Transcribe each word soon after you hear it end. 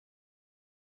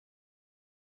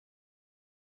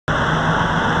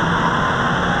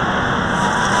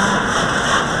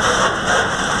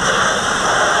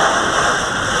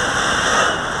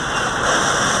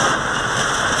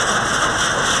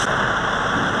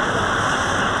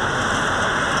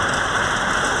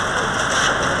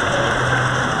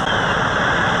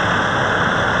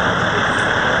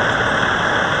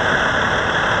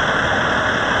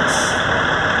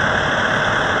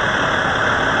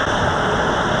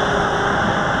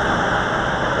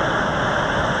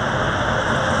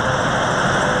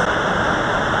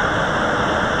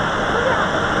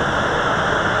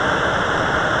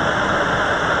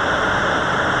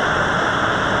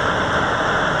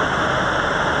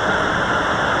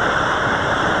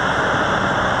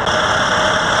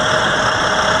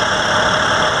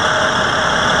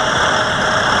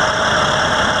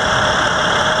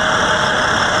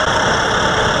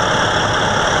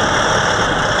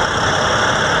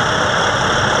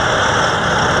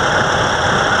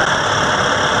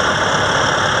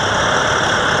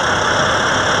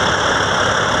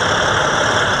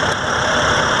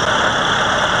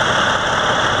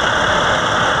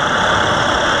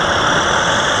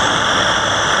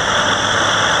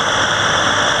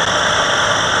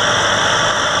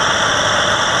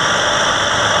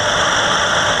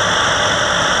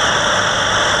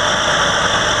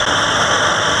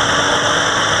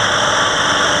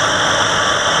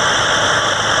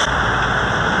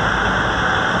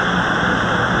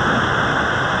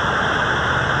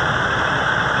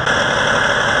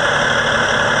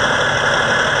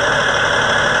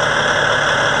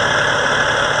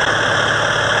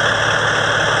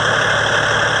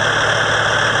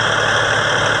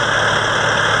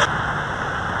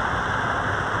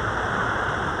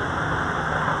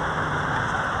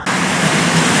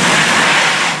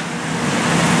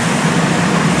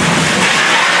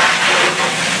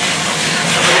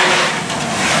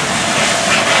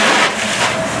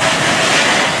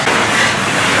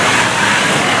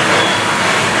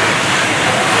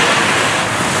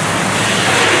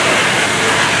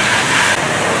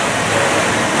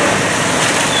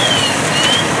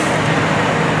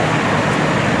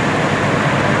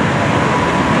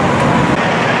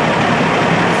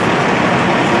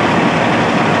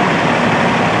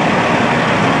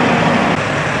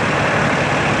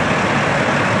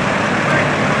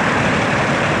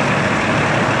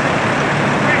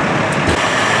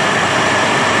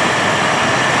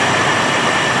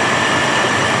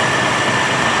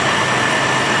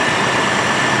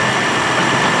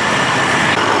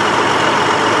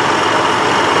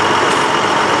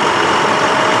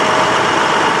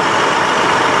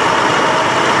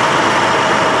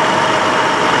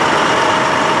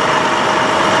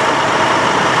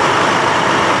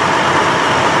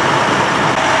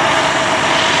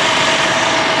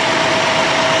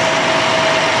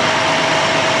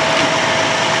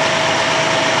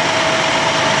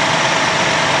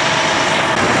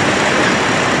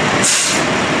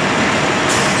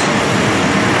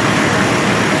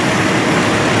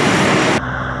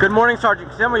Good morning, Sergeant.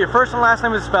 Can you tell me your first and last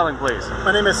name and spelling, please?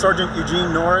 My name is Sergeant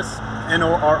Eugene Norris,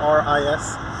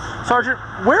 N-O-R-R-I-S. Sergeant,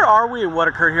 where are we and what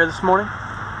occurred here this morning?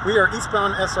 We are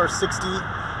eastbound SR 60,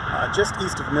 just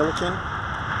east of Milliken.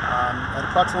 At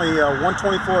approximately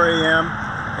 1:24 a.m.,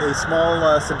 a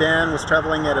small sedan was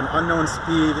traveling at an unknown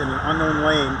speed in an unknown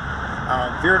lane,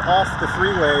 veered off the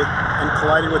freeway and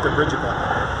collided with a bridge abutment.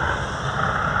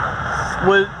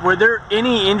 Were there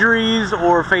any injuries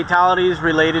or fatalities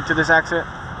related to this accident?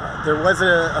 There was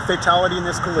a fatality in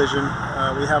this collision.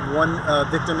 We have one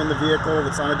victim in the vehicle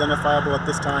that's unidentifiable at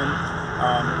this time.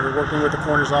 We're working with the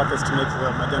coroner's office to make the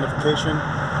identification.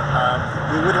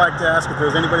 We would like to ask if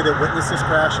there's anybody that witnessed this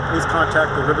crash, please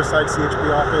contact the Riverside CHP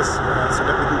office so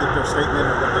that we can get their statement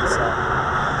of what they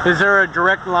saw. Is there a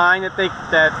direct line that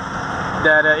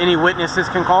any witnesses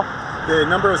can call? The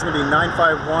number is going to be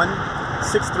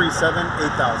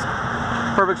 951-637-8000.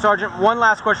 Perfect, Sergeant. One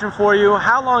last question for you.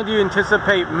 How long do you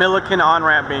anticipate Milliken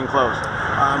on-ramp being closed?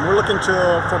 We're looking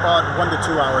for about 1 to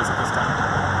 2 hours at this time.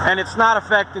 And it's not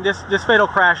affecting, this fatal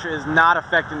crash is not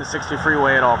affecting the 60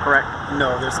 freeway at all, correct?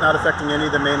 No, it's not affecting any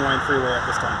of the mainline freeway at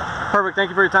this time. Perfect. Thank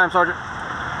you for your time, Sergeant.